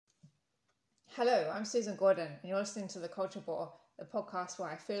Hello, I'm Susan Gordon, and you're listening to The Culture Bore, the podcast where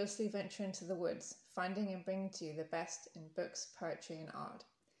I fearlessly venture into the woods, finding and bringing to you the best in books, poetry, and art.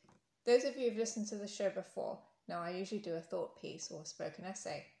 Those of you who've listened to the show before know I usually do a thought piece or spoken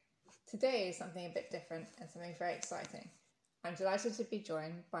essay. Today is something a bit different and something very exciting. I'm delighted to be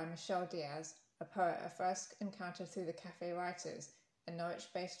joined by Michelle Diaz, a poet I first encountered through the Cafe Writers, a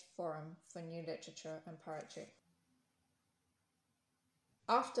Norwich-based forum for new literature and poetry.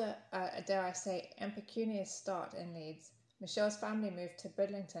 After dare I say, impecunious start in Leeds, Michelle's family moved to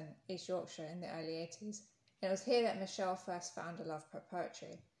Bridlington, East Yorkshire in the early 80s, and it was here that Michelle first found a love for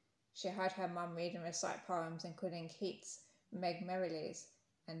poetry. She heard her mum read and recite poems including Keats' Meg Merrilies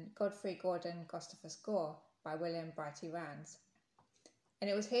and Godfrey Gordon Gustavus Gore by William Brighty Rands. And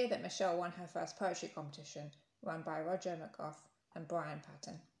it was here that Michelle won her first poetry competition, run by Roger McGough and Brian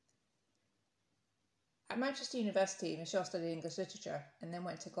Patton. At Manchester University, Michelle studied English literature and then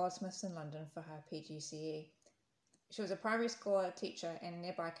went to Goldsmiths in London for her PGCE. She was a primary school teacher in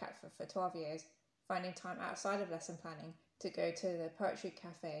nearby Catford for 12 years, finding time outside of lesson planning to go to the Poetry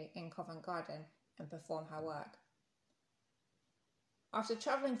Cafe in Covent Garden and perform her work. After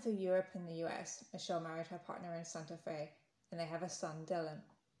travelling through Europe and the US, Michelle married her partner in Santa Fe, and they have a son, Dylan.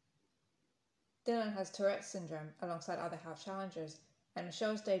 Dylan has Tourette's syndrome alongside other health challenges, and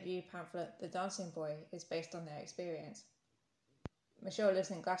Michelle's debut pamphlet, The Dancing Boy, is based on their experience. Michelle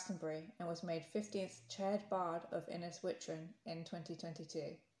lives in Glastonbury and was made 15th Chaired Bard of Innes Wittrin in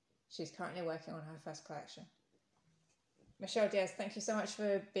 2022. She's currently working on her first collection. Michelle Diaz, thank you so much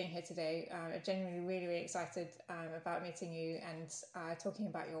for being here today. I'm genuinely really excited about meeting you and talking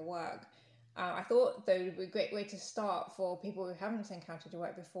about your work. I thought, though, it would be a great way to start for people who haven't encountered your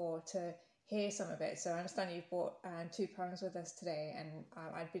work before to hear some of it. So I understand you've brought two poems with us today, and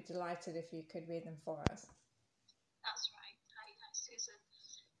I'd be delighted if you could read them for us. That's right. Hi, Susan.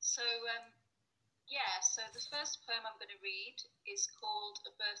 So the first poem I'm going to read is called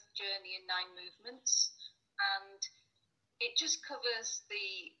A Birth Journey in 9 Movements, and it just covers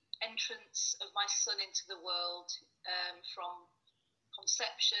the entrance of my son into the world, from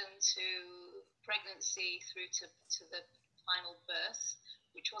conception to pregnancy through to the final birth,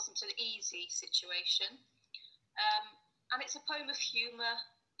 which wasn't an easy situation. And it's a poem of humour.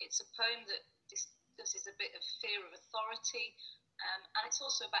 It's a poem that discusses a bit of fear of authority, and it's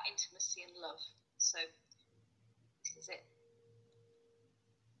also about intimacy and love. So this is it.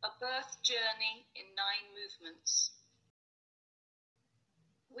 A Birth Journey in 9 Movements.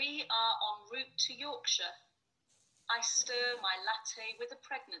 We are en route to Yorkshire. I stir my latte with a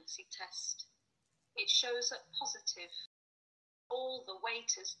pregnancy test. It shows up positive. All the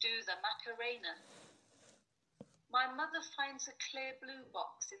waiters do the Macarena. My mother finds a clear blue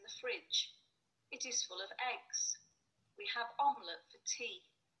box in the fridge. It is full of eggs. We have omelette for tea.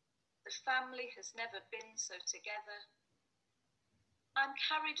 The family has never been so together. I'm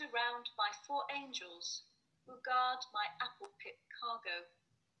carried around by 4 angels who guard my apple pip cargo,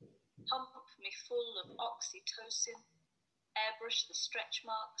 pump me full of oxytocin, airbrush the stretch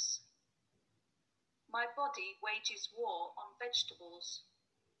marks. My body wages war on vegetables.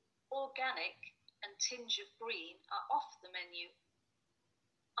 Organic and tinge of green are off the menu.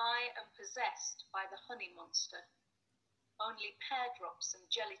 I am possessed by the honey monster. Only pear drops and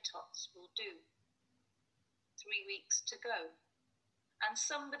jelly tots will do. 3 weeks to go. And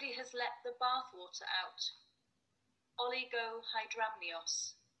somebody has let the bathwater out.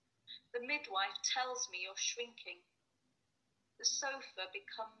 Oligohydramnios. The midwife tells me you're shrinking. The sofa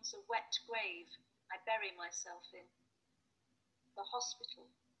becomes a wet grave I bury myself in. The hospital.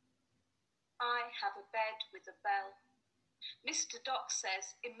 I have a bed with a bell. Mr. Doc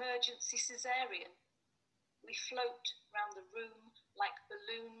says emergency caesarean. We float round the room like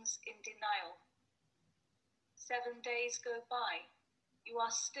balloons in denial. 7 days go by. You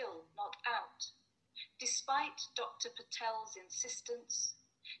are still not out. Despite Dr. Patel's insistence,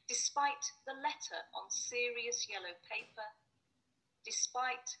 despite the letter on serious yellow paper,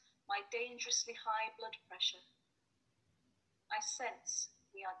 despite my dangerously high blood pressure, I sense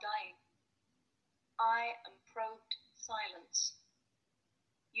we are dying. I am probed silence.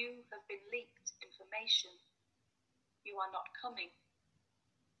 You have been leaked information. You are not coming.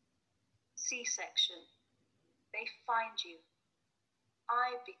 C-section. They find you.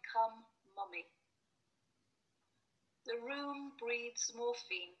 I become mummy. The room breathes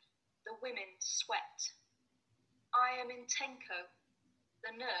morphine. The women sweat. I am in Tenko.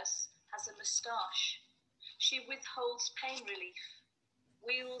 The nurse has a moustache. She withholds pain relief,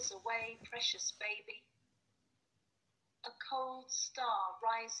 wheels away precious baby. A cold star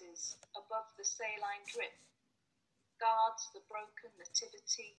rises above the saline drip, guards the broken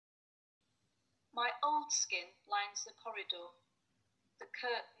nativity. My old skin lines the corridor. The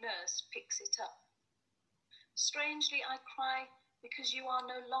curt nurse picks it up. Strangely, I cry because you are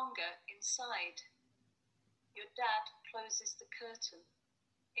no longer inside. Your dad closes the curtain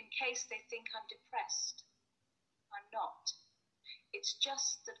in case they think I'm depressed. I'm not. It's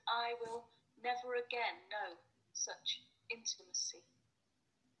just that I will never again know such intimacy.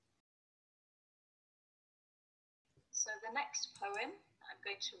 So the next poem I'm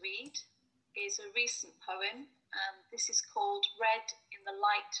going to read is a recent poem, and this is called Red in the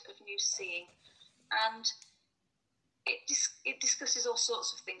Light of New Seeing. And it discusses all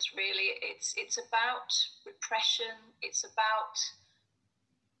sorts of things, really. It's about repression, it's about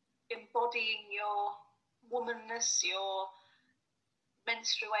embodying your womanness, your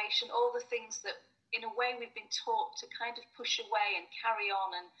menstruation, all the things that in a way we've been taught to kind of push away and carry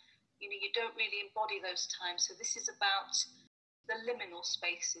on, and you don't really embody those times. So this is about the liminal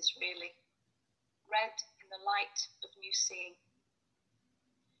spaces, really. Red in the light of new seeing.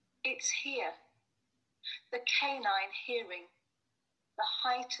 It's here, the canine hearing, the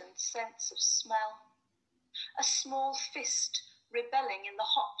heightened sense of smell, a small fist rebelling in the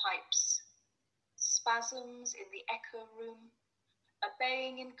hot pipes, spasms in the echo room,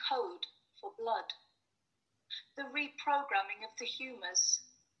 obeying in code for blood, the reprogramming of the humours,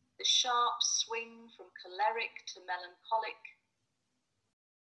 the sharp swing from choleric to melancholic.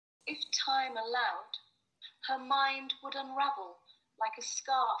 If time allowed, her mind would unravel like a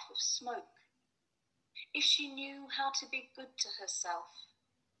scarf of smoke. If she knew how to be good to herself,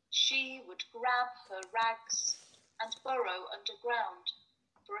 she would grab her rags and burrow underground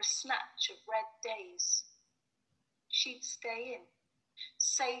for a snatch of red days. She'd stay in,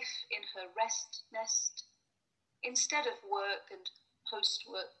 safe in her rest nest, instead of work and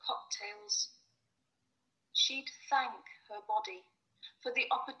post-work cocktails. She'd thank her body for the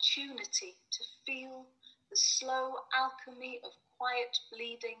opportunity to feel the slow alchemy of quiet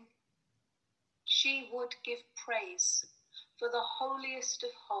bleeding. She would give praise for the holiest of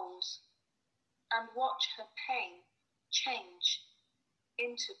holes and watch her pain change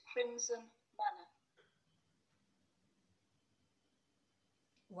into crimson manna.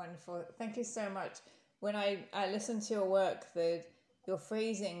 Wonderful. Thank you so much. When I listen to your work, your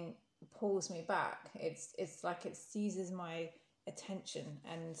phrasing pulls me back. It's like it seizes my attention,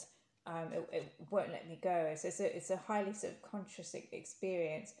 and it won't let me go. So it's a highly subconscious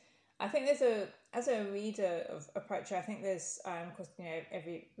experience. I think as a reader of poetry, I think there's of course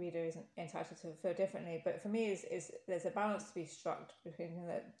every reader is entitled to feel differently, but for me is there's a balance to be struck between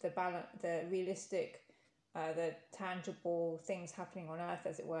the realistic, the tangible things happening on earth,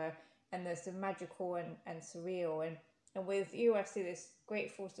 as it were, and there's the magical and surreal, and with you I see this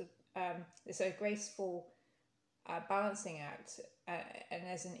this graceful balancing act, and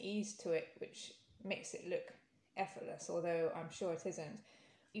there's an ease to it which makes it look effortless, although I'm sure it isn't.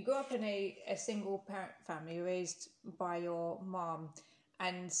 You grew up in a single parent family raised by your mom,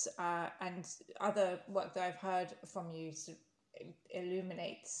 and other work that I've heard from you sort of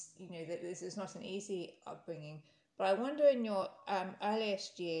illuminates that this is not an easy upbringing. But I wonder, in your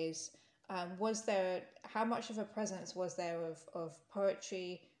earliest years, how much of a presence was there of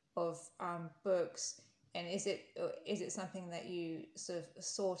poetry, of books, and is it something that you sort of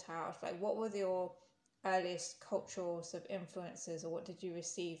sought out? Like, what were your earliest cultural sort of influences, or what did you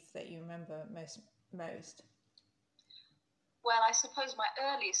receive that you remember most? Well, I suppose my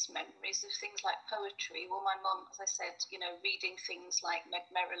earliest memories of things like poetry were my mum, as I said, reading things like Meg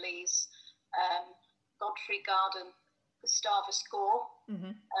Merrilies, Godfrey Garden, Gustavus Gore,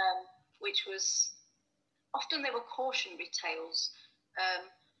 which was often they were cautionary tales.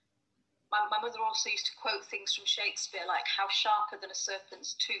 My mother also used to quote things from Shakespeare, like how sharper than a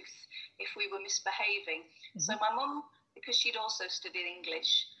serpent's tooth if we were misbehaving. Mm-hmm. So my mum, because she'd also studied English,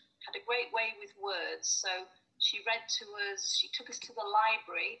 had a great way with words. So she read to us, she took us to the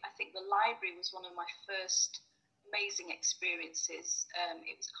library. I think the library was one of my first amazing experiences.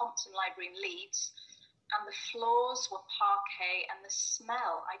 It was Compton Library in Leeds, and the floors were parquet, and the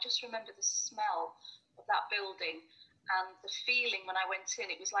smell, I just remember the smell of that building. And the feeling when I went in,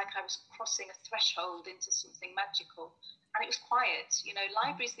 it was like I was crossing a threshold into something magical. And it was quiet.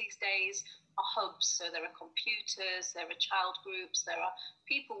 Libraries these days are hubs. So there are computers, there are child groups, there are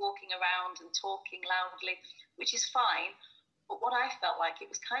people walking around and talking loudly, which is fine. But what I felt like, it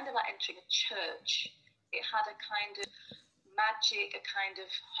was kind of like entering a church. It had a kind of magic, a kind of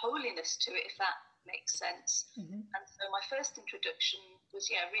holiness to it, if that makes sense. Mm-hmm. And so my first introduction was,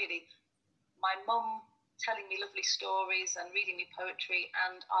 really my mum telling me lovely stories and reading me poetry,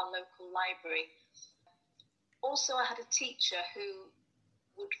 and our local library. Also, I had a teacher who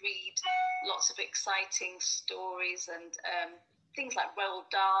would read lots lots of exciting stories and things like Roald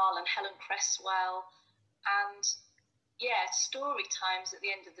Dahl and Helen Cresswell. And yeah, story times at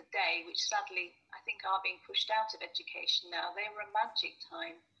the end of the day, which sadly I think are being pushed out of education now, they were a magic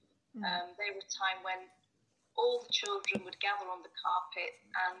time. They were a time when all the children would gather on the carpet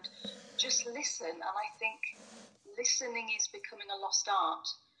and just listen. And I think listening is becoming a lost art.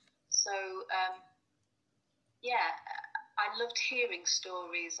 So yeah, I loved hearing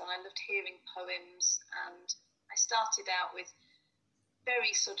stories and I loved hearing poems. And I started out with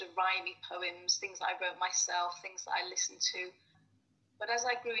very sort of rhymey poems, things that I wrote myself, things that I listened to. But as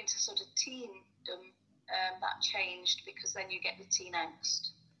I grew into sort of teendom, that changed, because then you get the teen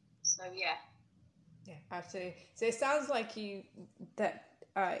angst. So yeah. Yeah, absolutely. So it sounds like even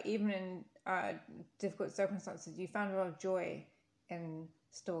in difficult circumstances, you found a lot of joy in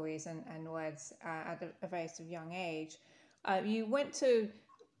stories and words at a very sort of young age. You went to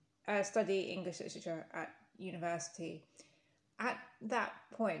study English literature at university. At that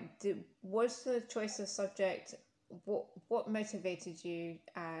point, was the choice of subject, what motivated you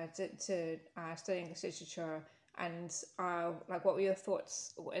to study English literature, and like what were your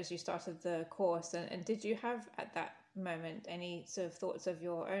thoughts as you started the course, and did you have at that moment any sort of thoughts of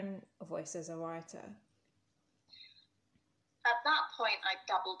your own voice as a writer? At that point, I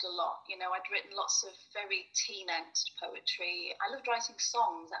dabbled a lot. You know, I'd written lots of very teen angst poetry. I loved writing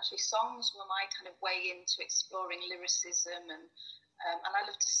songs. Actually, songs were my kind of way into exploring lyricism, and I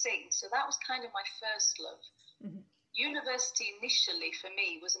loved to sing. So that was kind of my first love. Mm-hmm. University initially for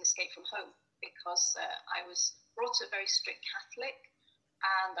me was an escape from home, because I was brought up very strict Catholic,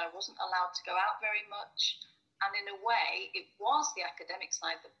 and I wasn't allowed to go out very much. And in a way, it was the academic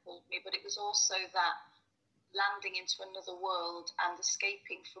side that pulled me, but it was also that landing into another world and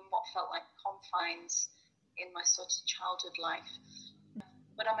escaping from what felt like confines in my sort of childhood life.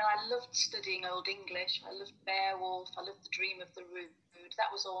 But I mean, I loved studying Old English. I loved Beowulf. I loved The Dream of the Rood.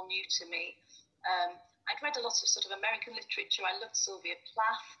 That was all new to me. I'd read a lot of sort of American literature. I loved Sylvia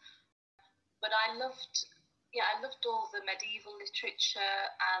Plath. But I loved all the medieval literature,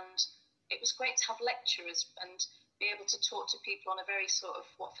 and it was great to have lecturers and be able to talk to people on a very sort of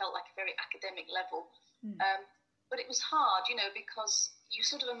what felt like a very academic level. But it was hard, you know, because you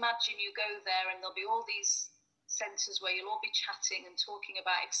sort of imagine you go there and there'll be all these centres where you'll all be chatting and talking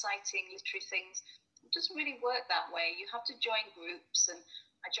about exciting literary things. It doesn't really work that way. You have to join groups, and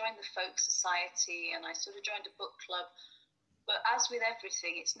I joined the Folk Society, and I sort of joined a book club. But as with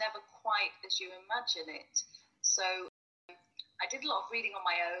everything, it's never quite as you imagine it. So I did a lot of reading on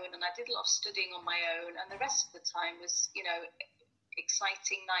my own, and I did a lot of studying on my own, and the rest of the time was, you know,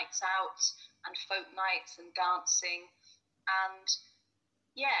 exciting nights out and folk nights and dancing. And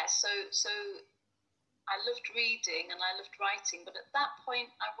yeah, so I loved reading and I loved writing, but at that point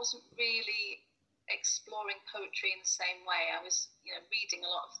I wasn't really exploring poetry in the same way. I was, you know, reading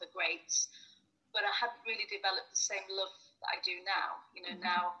a lot of the greats, but I hadn't really developed the same love that I do now. You know,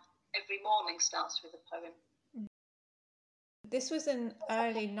 now every morning starts with a poem. This was in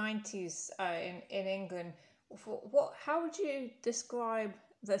early 90s in England. How would you describe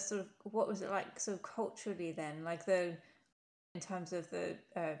the sort of, what was it like sort of culturally then, like in terms of the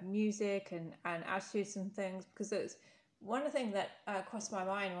music and attitudes and things? Because it's one of the things that crossed my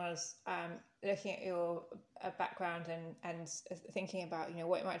mind was looking at your background and thinking about, you know,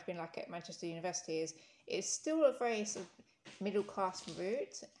 what it might have been like at Manchester University is it's still a very sort of middle class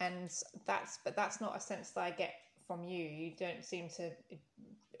route, and that's not a sense that I get from you. You don't seem to,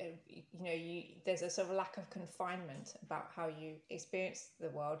 you know, there's a sort of lack of confinement about how you experience the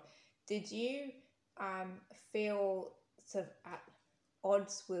world. Did you feel sort of at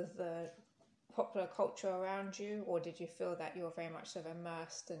odds with the popular culture around you, or did you feel that you were very much sort of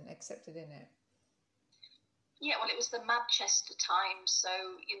immersed and accepted in it? Yeah, well, it was the Manchester time, so,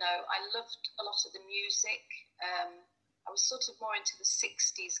 you know, I loved a lot of the music. I was sort of more into the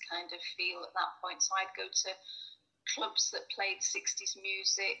 60s kind of feel at that point, so I'd go to clubs that played 60s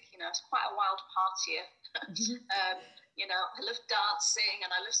music. You know, I was quite a wild partier. You know, I loved dancing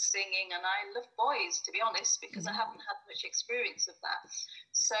and I loved singing, and I loved boys, to be honest, because I haven't had much experience of that.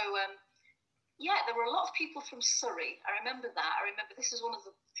 So, yeah, there were a lot of people from Surrey. I remember that. I remember this is one of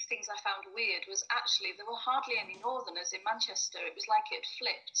the things I found weird, was actually there were hardly any northerners in Manchester. It was like it had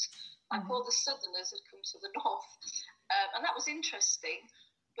flipped. Like all the southerners had come to the north. And that was interesting.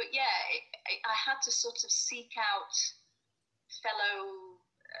 But yeah, I had to sort of seek out fellow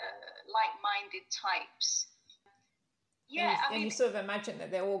like-minded types. Yeah, and you sort of imagine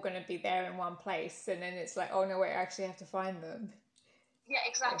that they're all going to be there in one place, and then it's like, oh no, wait, I actually have to find them. Yeah,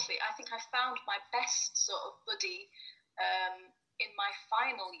 exactly. I think I found my best sort of buddy in my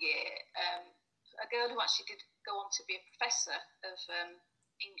final year, a girl who actually did go on to be a professor of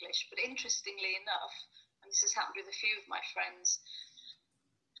English, but interestingly enough, and this has happened with a few of my friends,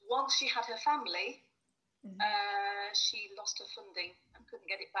 once she had her family, she lost her funding and couldn't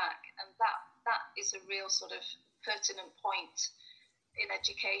get it back. And that is a real sort of pertinent point in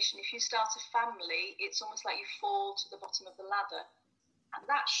education. If you start a family, it's almost like you fall to the bottom of the ladder. And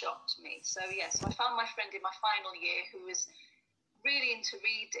that shocked me. So I found my friend in my final year who was really into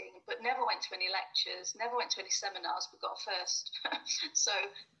reading, but never went to any lectures, never went to any seminars, but got a first. So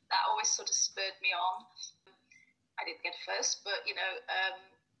that always sort of spurred me on. I didn't get a first, but,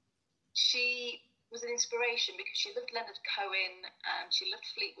 she was an inspiration because she loved Leonard Cohen and she loved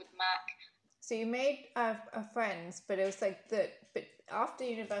Fleetwood Mac. So you made friends, but it was like but after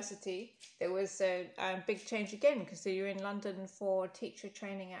university, there was a big change again, because you were in London for teacher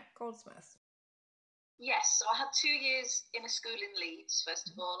training at Goldsmiths. Yes, so I had 2 years in a school in Leeds, first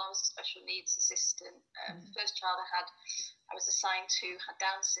of all. I was a special needs assistant. The first child I was assigned to had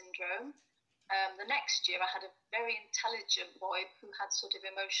Down syndrome. The next year I had a very intelligent boy who had sort of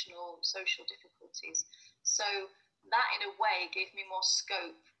emotional, social difficulties. So that in a way gave me more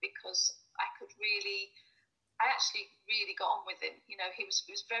scope, because I actually really got on with him. It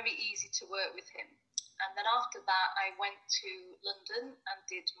was very easy to work with him. And then after that, I went to London and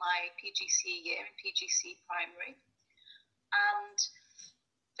did my PGCE year in PGC primary, and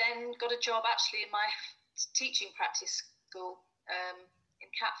then got a job actually in my teaching practice school in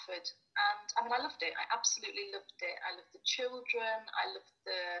Catford. And I loved it. I absolutely loved it. I loved the children. I loved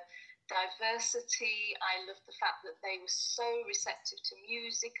the diversity. I loved the fact that they were so receptive to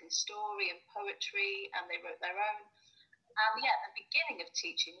music and story and poetry, and they wrote their own. And the beginning of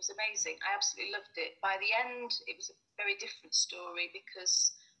teaching was amazing. I absolutely loved it. By the end, it was a very different story,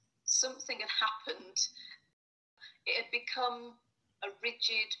 because something had happened. It had become a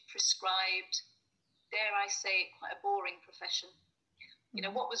rigid, prescribed, dare I say, quite a boring profession.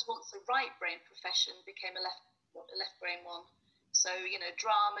 What was once a right brain profession became a left brain one. So,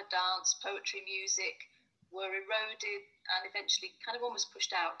 drama, dance, poetry, music were eroded and eventually kind of almost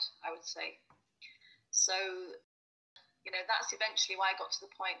pushed out, I would say. So, that's eventually why I got to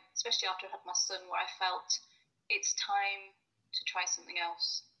the point, especially after I had my son, where I felt it's time to try something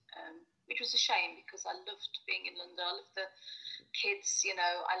else, which was a shame, because I loved being in London. I loved the kids,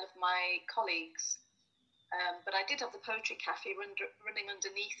 I loved my colleagues. But I did have the poetry cafe running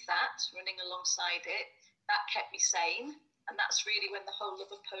underneath that, running alongside it. That kept me sane. And that's really when the whole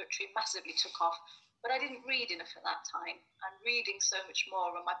love of poetry massively took off. But I didn't read enough at that time. I'm reading so much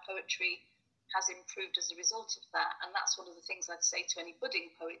more, and my poetry has improved as a result of that. And that's one of the things I'd say to any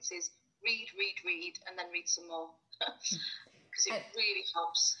budding poets is read, and then read some more. Because it really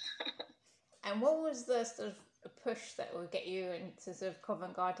helps. And what was the sort of push that would get you into sort of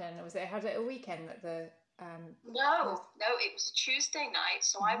Covent Garden? Was it a weekend that the... No, it was a Tuesday night.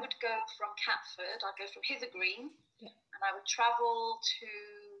 So I would go from Catford, I'd go from Hither Green, and I would travel to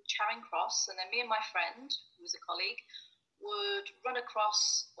Charing Cross, and then me and my friend, who was a colleague, would run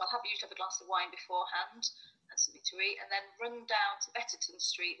across, usually have a glass of wine beforehand and something to eat, and then run down to Betterton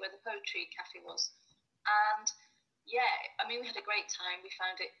Street where the poetry cafe was. And we had a great time. We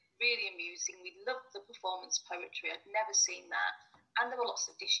found it really amusing. We loved the performance poetry. I'd never seen that. And there were lots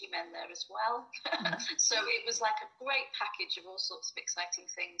of dishy men there as well. So it was like a great package of all sorts of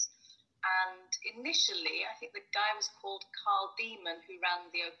exciting things. And initially, I think the guy was called Carl Deeman, who ran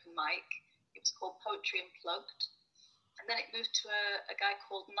the open mic. It was called Poetry Unplugged. And then it moved to a guy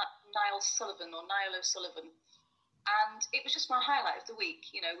called Niall O'Sullivan. And it was just my highlight of the week.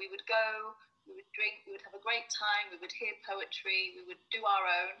 We would go, we would drink, we would have a great time, we would hear poetry, we would do our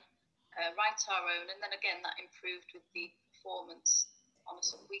own, write our own. And then again, that improved with the performance on a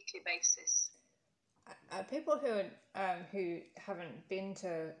sort of weekly basis. People who haven't been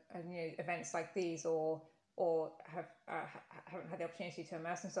to events like these or haven't had the opportunity to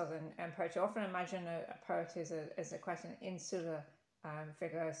immerse themselves in poetry often imagine a poet as a quite an insular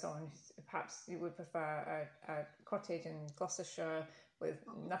figure, someone who perhaps you would prefer a cottage in Gloucestershire with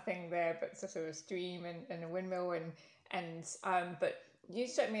nothing there but sort of a stream and a windmill but you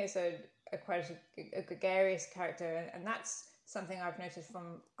struck me as a quite a gregarious character, and that's something I've noticed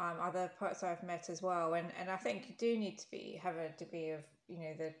from other poets I've met as well, and I think you do need to have a degree of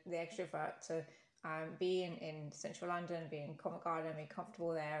the extrovert to be in central London, be in Covent Garden, be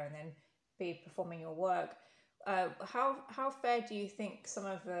comfortable there, and then be performing your work. How fair do you think some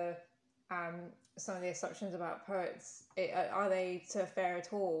of the assumptions about poets are they so fair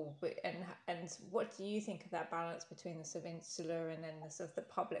at all? And what do you think of that balance between the sort of insular and then the sort of the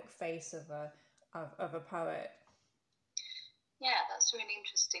public face of a poet? Yeah, that's a really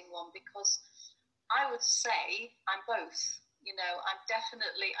interesting one, because I would say I'm both. You know, I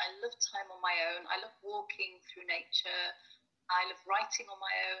love time on my own. I love walking through nature. I love writing on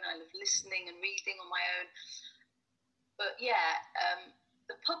my own. I love listening and reading on my own. But yeah,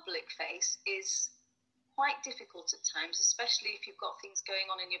 the public face is quite difficult at times, especially if you've got things going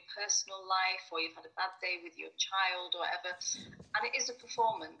on in your personal life, or you've had a bad day with your child or whatever. And it is a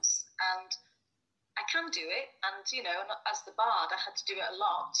performance, and I can do it. And, you know, as the bard, I had to do it a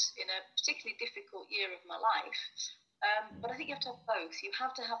lot in a particularly difficult year of my life. But I think you have to have both. You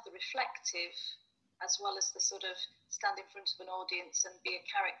have to have the reflective as well as the sort of stand in front of an audience and be a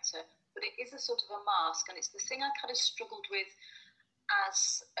character. But it is a sort of a mask, and it's the thing I kind of struggled with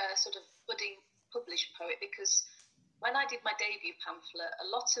as a sort of budding published poet, because when I did my debut pamphlet, a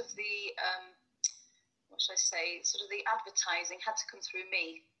lot of the, what should I say, sort of the advertising had to come through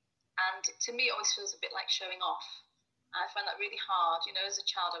me. And to me, it always feels a bit like showing off. I find that really hard. You know, as a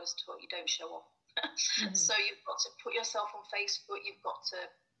child, I was taught you don't show off. Mm-hmm. So you've got to put yourself on Facebook, you've got to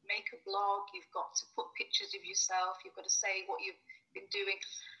make a blog, you've got to put pictures of yourself, you've got to say what you've been doing.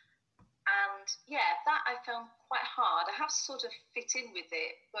 And yeah, that I found quite hard. I have sort of fit in with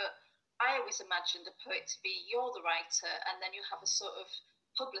it, but I always imagined a poet to be, you're the writer, and then you have a sort of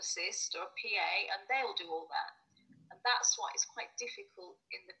publicist or a PA, and they'll do all that. And that's what is quite difficult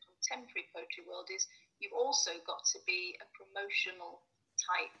in the contemporary poetry world, is you've also got to be a promotional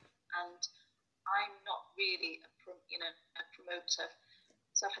type, and I'm not really a promoter.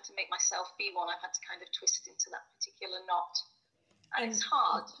 So I've had to make myself be one. I've had to kind of twist it into that particular knot. And it's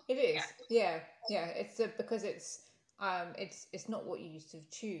hard. It is, yeah. It's because it's not what you used to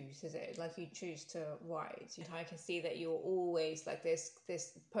choose, is it? Like, you choose to write. I can see that you're always like this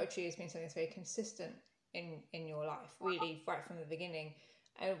poetry has been something that's very consistent in your life, really, right from the beginning.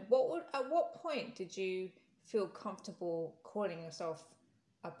 And at what point did you feel comfortable calling yourself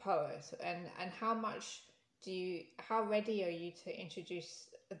a poet? And how ready are you to introduce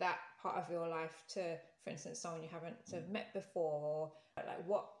that part of your life to, for instance, someone you haven't sort of met before? Or like,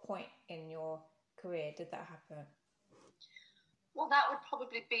 what point in your career did that happen? Well, that would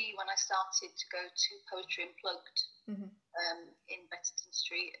probably be when I started to go to Poetry Unplugged, mm-hmm. In Betterton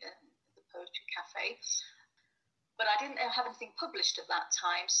Street, the Poetry Cafe. But I didn't have anything published at that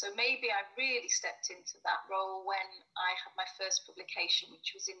time, so maybe I really stepped into that role when I had my first publication,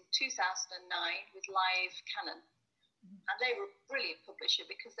 which was in 2009 with Live Canon. And they were a brilliant publisher,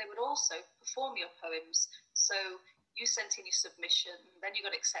 because they would also perform your poems. So you sent in your submission, then you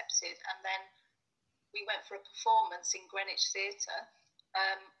got accepted, and then we went for a performance in Greenwich Theatre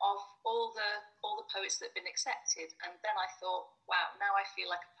of all the poets that had been accepted. And then I thought, wow, now I feel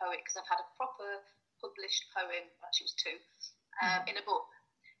like a poet, because I've had a proper published poem, actually it was two, in a book.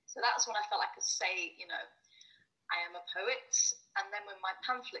 So that's when I felt I could say, you know, I am a poet. And then when my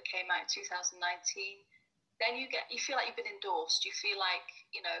pamphlet came out in 2019, then you feel like you've been endorsed. You feel like,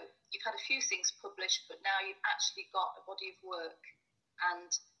 you know, you've had a few things published, but now you've actually got a body of work. And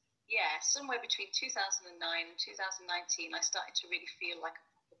yeah, somewhere between 2009 and 2019, I started to really feel like a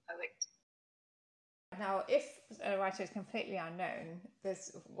proper poet. Now, if a writer is completely unknown,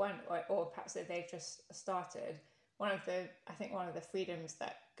 there's one, or perhaps that they've just started, one of the freedoms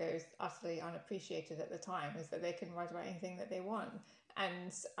that goes utterly unappreciated at the time is that they can write about anything that they want.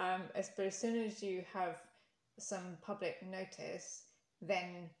 And but as soon as you have some public notice,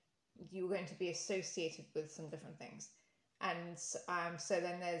 then you're going to be associated with some different things. And so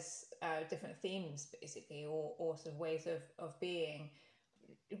then there's different themes, basically, or sort of ways of being.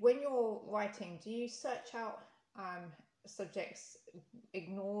 When you're writing, do you search out subjects,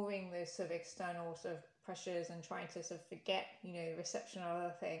 ignoring the sort of external sort of pressures and trying to sort of forget, you know, reception or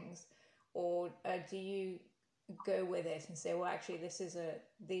other things, or do you go with it and say, well, actually,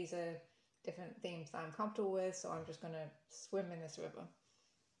 these are different themes that I'm comfortable with, so I'm just going to swim in this river?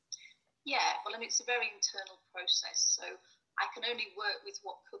 Yeah, well, I mean, it's a very internal process, so I can only work with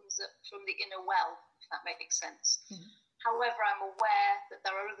what comes up from the inner well, if that makes sense. Mm-hmm. However, I'm aware that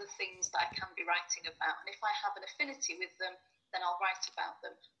there are other things that I can be writing about, and if I have an affinity with them, then I'll write about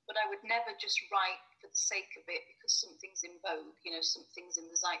them. But I would never just write for the sake of it because something's in vogue, you know, something's in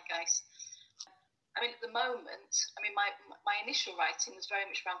the zeitgeist. I mean, at the moment, my initial writing was very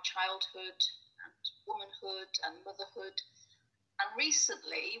much around childhood and womanhood and motherhood. And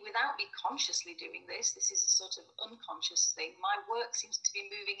recently, without me consciously doing this is a sort of unconscious thing, my work seems to be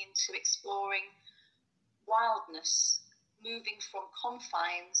moving into exploring wildness, moving from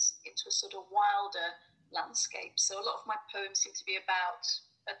confines into a sort of wilder landscape. So a lot of my poems seem to be about,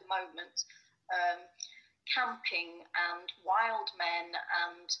 at the moment, camping and wild men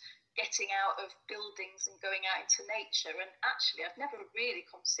and getting out of buildings and going out into nature. And actually, I've never really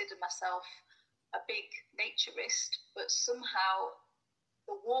considered myself a big naturist, but somehow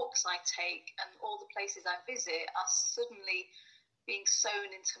the walks I take and all the places I visit are suddenly being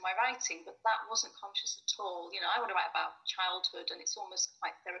sewn into my writing, but that wasn't conscious at all. You know, I want to write about childhood and it's almost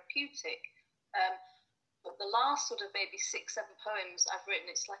quite therapeutic. But the last sort of maybe 6-7 poems I've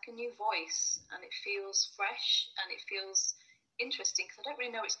written, it's like a new voice and it feels fresh and it feels interesting because I don't really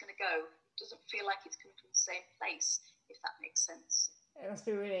know where it's going to go. It doesn't feel like it's coming from the same place, if that makes sense. It must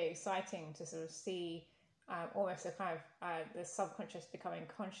be really exciting to sort of see almost a kind of the subconscious becoming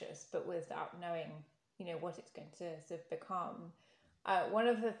conscious, but without knowing, you know, what it's going to sort of become. One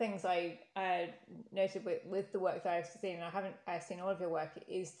of the things I noted with the work that I've seen, and I haven't seen all of your work,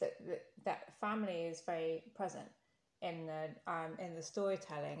 is that family is very present in the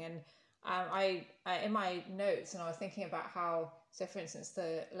storytelling. And I in my notes, and I was thinking about how, so for instance,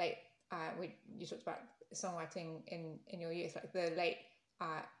 the late you talked about songwriting in your youth, like the late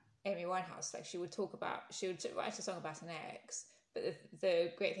Amy Winehouse, like she would write a song about an ex. But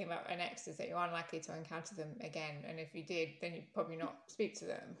the great thing about an ex is that you're unlikely to encounter them again, and if you did, then you'd probably not speak to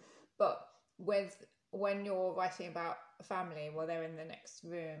them. But when you're writing about a family, well, they're in the next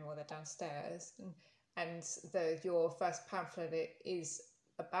room or they're downstairs, and your first pamphlet is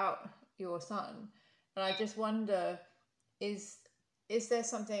about your son, and I just wonder, is there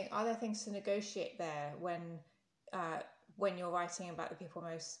something? Are there things to negotiate there when you're writing about the people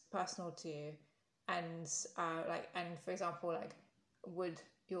most personal to you? And for example, like, would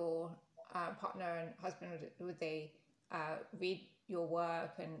your partner and husband, would they read your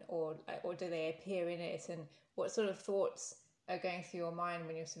work, or do they appear in it, and what sort of thoughts are going through your mind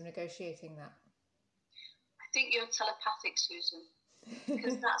when you're sort of negotiating that? I think you're telepathic, Susan,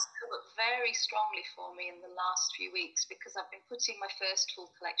 because that's come up very strongly for me in the last few weeks, because I've been putting my first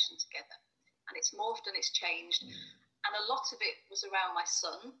full collection together and it's morphed and it's changed. And a lot of it was around my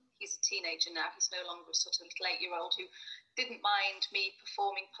son. He's a teenager now. He's no longer a sort of little 8-year-old who didn't mind me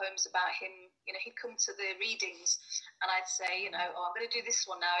performing poems about him. You know, he'd come to the readings and I'd say, you know, oh, I'm going to do this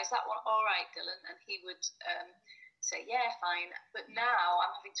one now. Is that one all right, Dylan? And he would say, yeah, fine. But now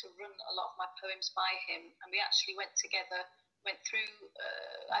I'm having to run a lot of my poems by him. And we actually went through,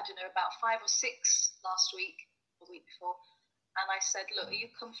 I don't know, about 5 or 6 last week or the week before. And I said, look, are you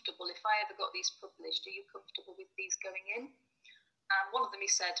comfortable? If I ever got these published, are you comfortable with these going in? And one of them,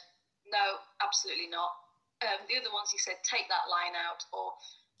 he said, no, absolutely not. The other ones, he said, take that line out.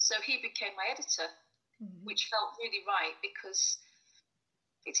 So he became my editor, which felt really right, because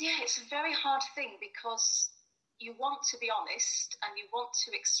it's a very hard thing, because you want to be honest and you want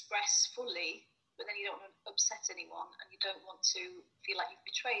to express fully, but then you don't want to upset anyone and you don't want to feel like you've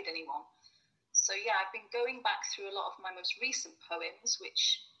betrayed anyone. So yeah, I've been going back through a lot of my most recent poems,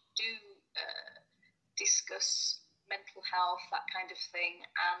 which do discuss mental health, that kind of thing,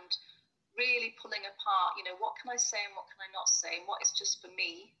 and really pulling apart, you know, what can I say and what can I not say, and what is just for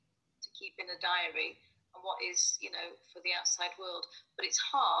me to keep in a diary, and what is, you know, for the outside world. But it's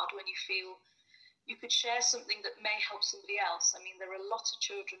hard when you feel you could share something that may help somebody else. I mean, there are a lot of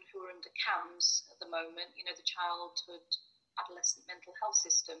children who are under CAMS at the moment, you know, the Childhood Adolescent Mental Health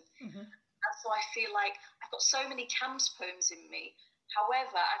System. And so I feel like I've got so many CAMS poems in me.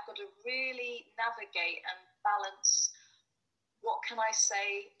 However, I've got to really navigate and balance what can I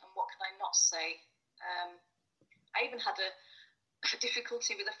say and what can I not say. I even had a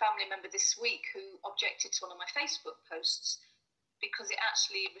difficulty with a family member this week who objected to one of my Facebook posts because it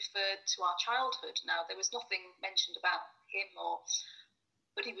actually referred to our childhood. Now, there was nothing mentioned about him,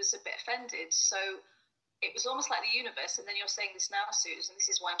 but he was a bit offended. So it was almost like the universe, and then you're saying this now, Susan,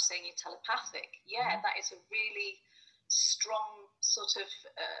 this is why I'm saying you're telepathic. Yeah, that is a really strong sort of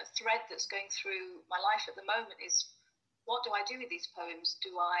thread that's going through my life at the moment, is what do I do with these poems?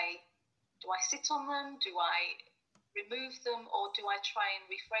 Do I sit on them? Do I remove them? Or do I try and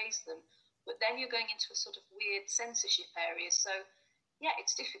rephrase them? But then you're going into a sort of weird censorship area. So yeah,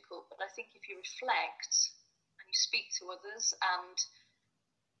 it's difficult, but I think if you reflect and you speak to others and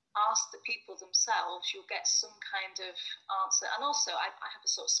ask the people themselves, you'll get some kind of answer. And also I have a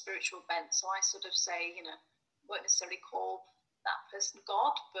sort of spiritual bent, so I sort of say, you know, won't necessarily call that person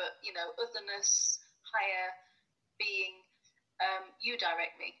God, but, you know, otherness, higher being, you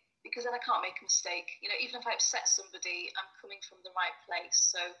direct me, because then I can't make a mistake. You know, even if I upset somebody, I'm coming from the right place.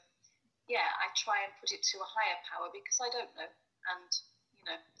 So yeah, I try and put it to a higher power, because I don't know, and you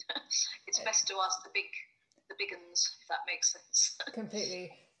know, it's best to ask the big uns, if that makes sense.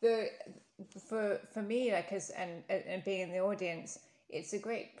 Completely. For me, like, and being in the audience, it's a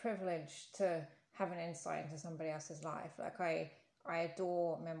great privilege to have an insight into somebody else's life. Like, I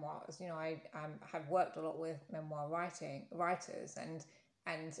adore memoirs. I have worked a lot with memoir writers,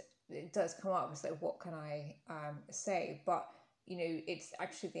 and it does come up. It's like, what can I say? But it's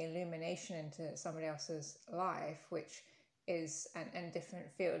actually the illumination into somebody else's life, which is and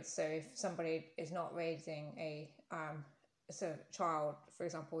different fields. So if somebody is not raising a sort of child, for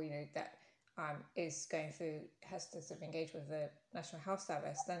example, that is going through, has to sort of engage with the National Health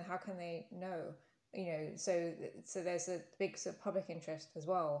Service, then how can they know? So there's a big sort of public interest as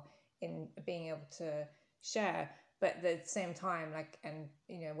well in being able to share, but at the same time, like, and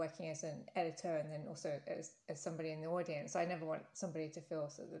working as an editor and then also as somebody in the audience, I never want somebody to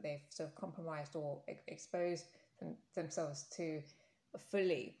feel that they've sort of compromised or exposed themselves to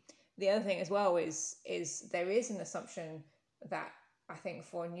fully. The other thing as well is there is an assumption that I think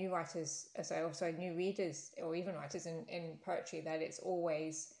for new writers, also new readers or even writers in poetry, that it's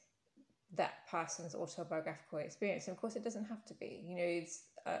always that person's autobiographical experience. And of course, it doesn't have to be. It's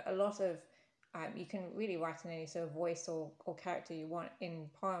a lot of you can really write in any sort of voice or character you want in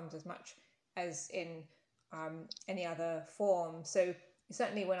poems as much as in any other form. So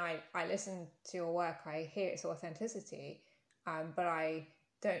certainly when I listen to your work, I hear its authenticity, but I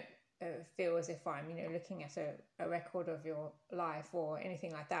don't feel as if I'm looking at a record of your life or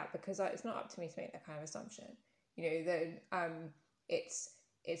anything like that, because it's not up to me to make that kind of assumption.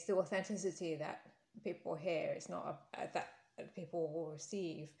 It's the authenticity that people hear. It's not that people will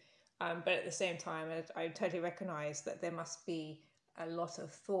receive. But at the same time, I totally recognize that there must be a lot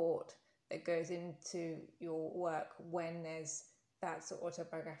of thought that goes into your work when there's that sort of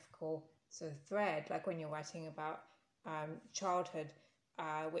autobiographical sort of thread, like when you're writing about childhood,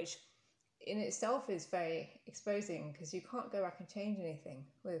 which in itself is very exposing, because you can't go back and change anything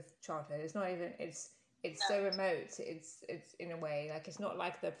with childhood. It's not even, it's so remote. It's in a way, like, it's not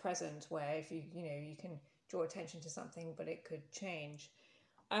like the present where if you can draw attention to something, but it could change.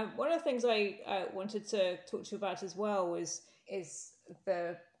 One of the things I wanted to talk to you about as well is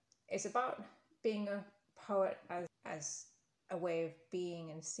about being a poet as a way of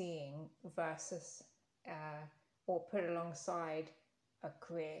being and seeing versus or put alongside a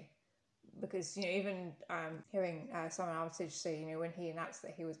career. Because even hearing Simon Armitage say, when he announced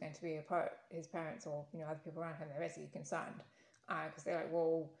that he was going to be a poet, his parents or other people around him, they're basically concerned, because they're like,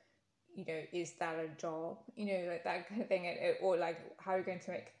 well, is that a job? Like that kind of thing, or like, how are you going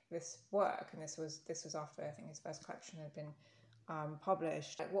to make this work? And this was after, I think, his first collection had been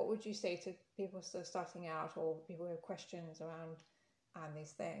published. Like, what would you say to people still starting out, or people who have questions around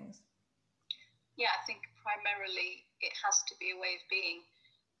these things? Yeah, I think primarily it has to be a way of being.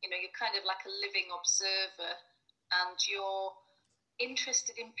 You're kind of like a living observer, and you're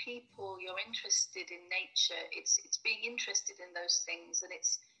interested in people, you're interested in nature. It's being interested in those things, and it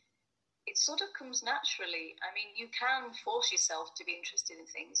sort of comes naturally. I mean, you can force yourself to be interested in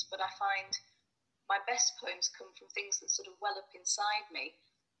things, but I find my best poems come from things that sort of well up inside me.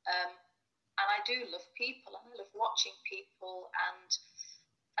 And I do love people, and I love watching people. And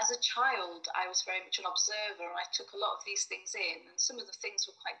as a child, I was very much an observer, and I took a lot of these things in, and some of the things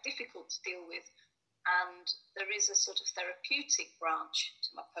were quite difficult to deal with. And there is a sort of therapeutic branch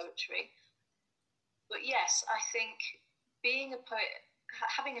to my poetry. But yes, I think being a poet,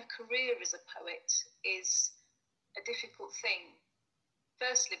 having a career as a poet, is a difficult thing.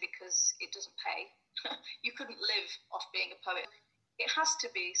 Firstly, because it doesn't pay. You couldn't live off being a poet. It has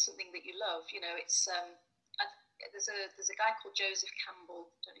to be something that you love. It's there's a guy called Joseph Campbell.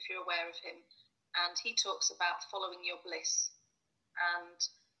 I don't know if you're aware of him, and he talks about following your bliss. And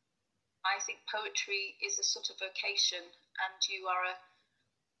I think poetry is a sort of vocation, and you're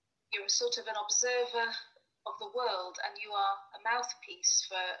a sort of an observer of the world, and you are a mouthpiece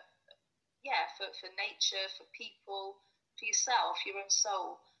for nature, for people, for yourself, your own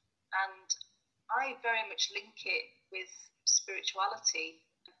soul. And I very much link it with spirituality.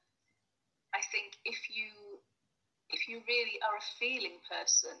 I think if you really are a feeling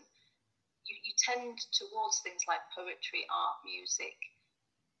person, you tend towards things like poetry, art, music.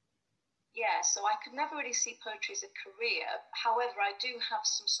 Yeah, so I could never really see poetry as a career. However, I do have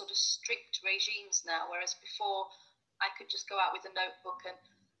some sort of strict regimes now, whereas before I could just go out with a notebook and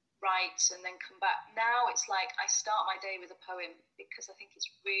write and then come back. Now it's like I start my day with a poem, because I think it's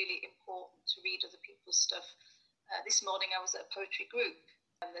really important to read other people's stuff. This morning I was at a poetry group,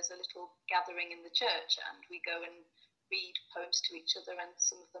 and there's a little gathering in the church, and we go and read poems to each other, and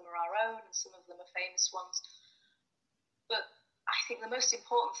some of them are our own and some of them are famous ones. But I think the most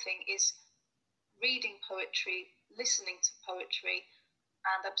important thing is reading poetry, listening to poetry,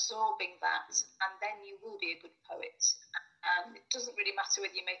 and absorbing that, and then you will be a good poet. And it doesn't really matter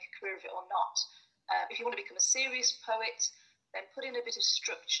whether you make a career of it or not. If you want to become a serious poet, then put in a bit of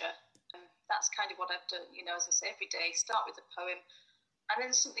structure. That's kind of what I've done, as I say, every day, start with a poem, and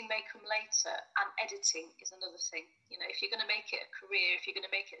then something may come later. And editing is another thing. If you're going to make it a career, if you're going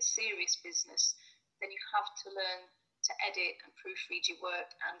to make it a serious business, then you have to learn to edit and proofread your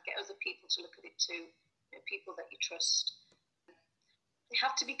work and get other people to look at it too, people that you trust. They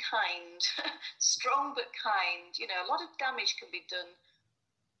have to be kind, strong but kind. A lot of damage can be done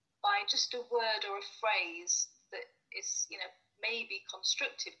by just a word or a phrase that is, maybe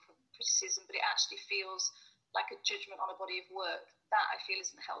constructive criticism, but it actually feels like a judgment on a body of work. That I feel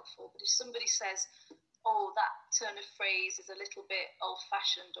isn't helpful. But if somebody says, oh, that turn of phrase is a little bit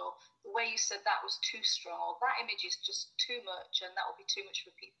old-fashioned, or the way you said that was too strong, or that image is just too much and that will be too much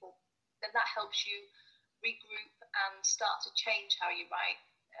for people, then that helps you regroup and start to change how you write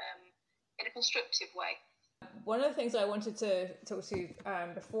in a constructive way. One of the things I wanted to talk to you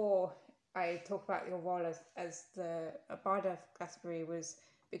before I talk about your role as the Bard of Glastonbury was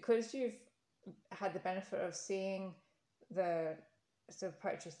because you've had the benefit of seeing the sort of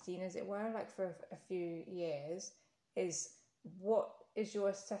poetry scene, as it were, like for a few years. What is your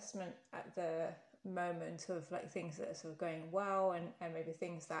assessment at the moment of like things that are sort of going well and maybe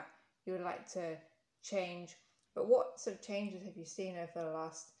things that you would like to change? But what sort of changes have you seen over the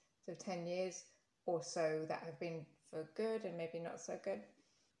last sort of 10 years or so that have been for good and maybe not so good?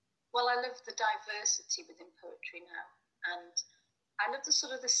 Well, I love the diversity within poetry now, and I love the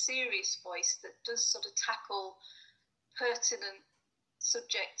sort of the serious voice that does sort of tackle pertinent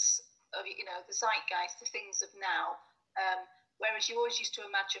subjects of, the zeitgeist, the things of now, whereas you always used to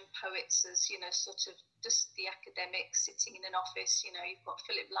imagine poets as, sort of just the academic sitting in an office. You've got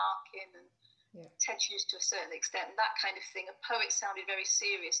Philip Larkin and Ted Hughes to a certain extent, and that kind of thing. A poet sounded very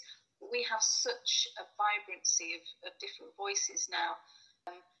serious, but we have such a vibrancy of different voices now.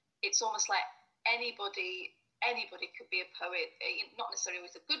 It's almost like anybody could be a poet, not necessarily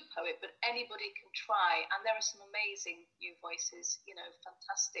always a good poet, but anybody can try. And there are some amazing new voices,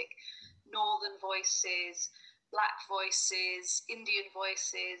 fantastic northern voices, black voices, Indian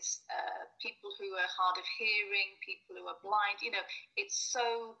voices, people who are hard of hearing, people who are blind. It's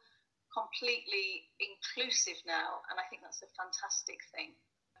so completely inclusive now, and I think that's a fantastic thing.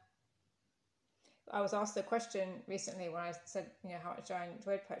 I was asked a question recently when I said, how much I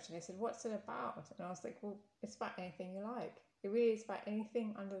enjoyed poetry. They said, what's it about? And I was like, well, it's about anything you like. It really is about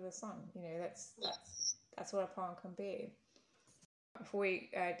anything under the sun. That's what a poem can be. Before we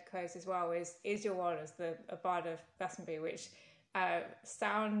close as well, is your role as the Bard of Glastonbury, which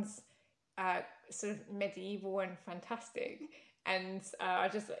sounds sort of medieval and fantastic. And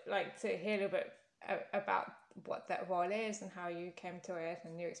I'd just like to hear a little bit about what that role is and how you came to it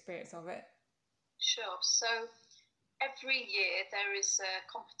and your experience of it. Sure. So every year there is a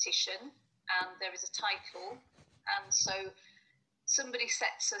competition and there is a title, and so somebody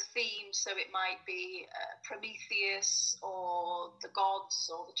sets a theme. So it might be Prometheus or the gods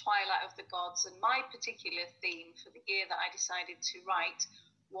or the twilight of the gods, and my particular theme for the year that I decided to write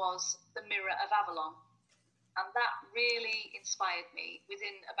was the Mirror of Avalon, and that really inspired me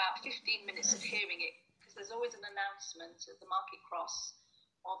within about 15 minutes of hearing it, because there's always an announcement at the Market Cross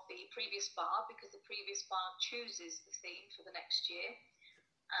of the previous bard, because the previous bard chooses the theme for the next year.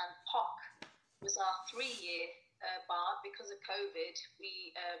 And POC was our 3-year bard. Because of COVID,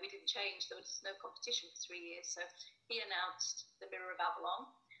 we didn't change. There was no competition for 3 years, so he announced the Mirror of Avalon.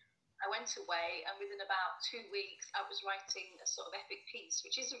 I went away, and within about 2 weeks I was writing a sort of epic piece,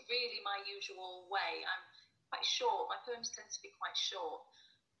 which isn't really my usual way. I'm quite short. My poems tend to be quite short,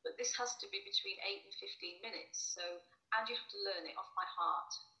 but this has to be between 8 and 15 minutes. And you have to learn it off by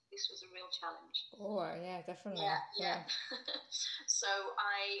heart. This was a real challenge. Oh, yeah, definitely. Yeah. So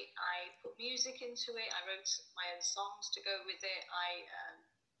I put music into it. I wrote my own songs to go with it. I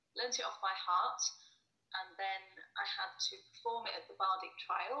learnt it off by heart, and then I had to perform it at the Bardic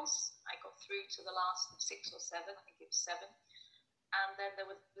Trials. I got through to the last 6 or 7, I think it was 7. And then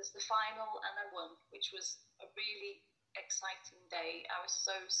there was the final, and I won, which was a really exciting day. I was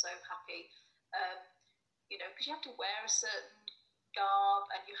so happy. Because you have to wear a certain garb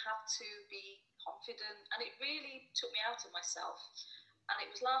and you have to be confident, and it really took me out of myself. And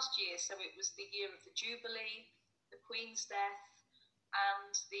it was last year, so it was the year of the Jubilee, the Queen's death,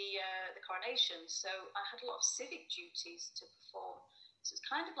 and the coronation. So I had a lot of civic duties to perform. So it's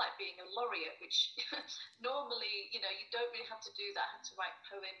kind of like being a laureate, which normally, you don't really have to do that. I had to write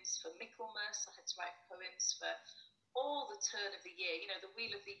poems for Michaelmas. I had to write poems for all the turn of the year. The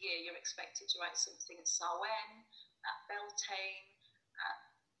wheel of the year, you're expected to write something at Samhain, at Beltane, at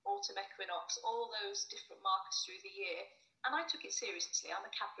autumn equinox, all those different markers through the year. And I took it seriously. I'm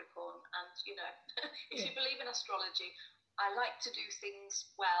a Capricorn, and if you believe in astrology, I like to do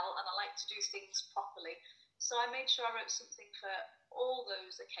things well and I like to do things properly. So I made sure I wrote something for all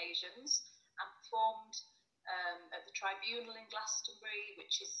those occasions and performed at the Tribunal in Glastonbury,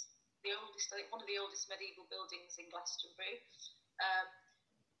 which is the oldest, I think, one of the oldest medieval buildings in Glastonbury.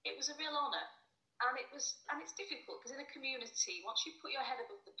 It was a real honour, and it's difficult because in a community, once you put your head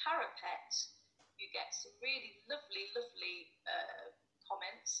above the parapet, you get some really lovely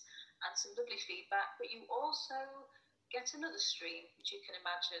comments and some lovely feedback, but you also get another stream, which you can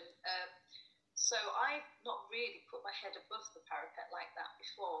imagine. So I've not really put my head above the parapet like that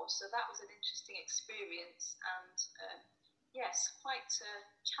before, so that was an interesting experience, and yes, quite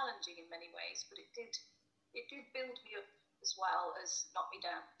challenging in many ways, but it did build me up as well as knock me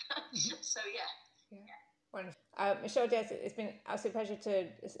down. So yeah. Wonderful. Michelle Diaz, it's been an absolute pleasure to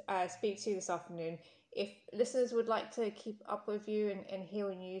speak to you this afternoon. If listeners would like to keep up with you and hear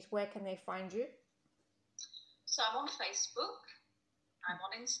your news, where can they find you? So I'm on Facebook, I'm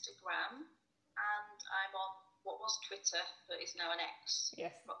on Instagram, and I'm on what was Twitter, but is now an X.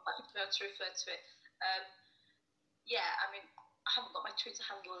 Yes. I'm not quite prepared to refer to it. Yeah, I mean, I haven't got my Twitter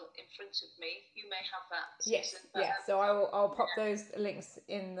handle in front of me. You may have that, Susan. Yes, yes. So I'll pop those links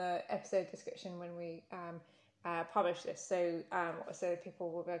in the episode description when we publish this. So so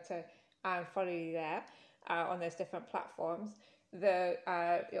people will be able to follow you there on those different platforms. The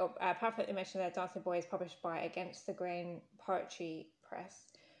your pamphlet you mentioned there, Dancing Boy, is published by Against the Grain Poetry Press.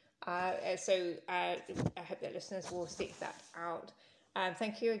 So I hope that listeners will seek that out.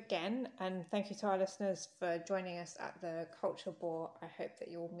 Thank you again, and thank you to our listeners for joining us at the Culture Bore. I hope that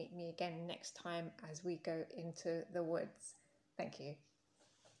you'll meet me again next time as we go into the woods. Thank you.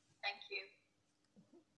 Thank you.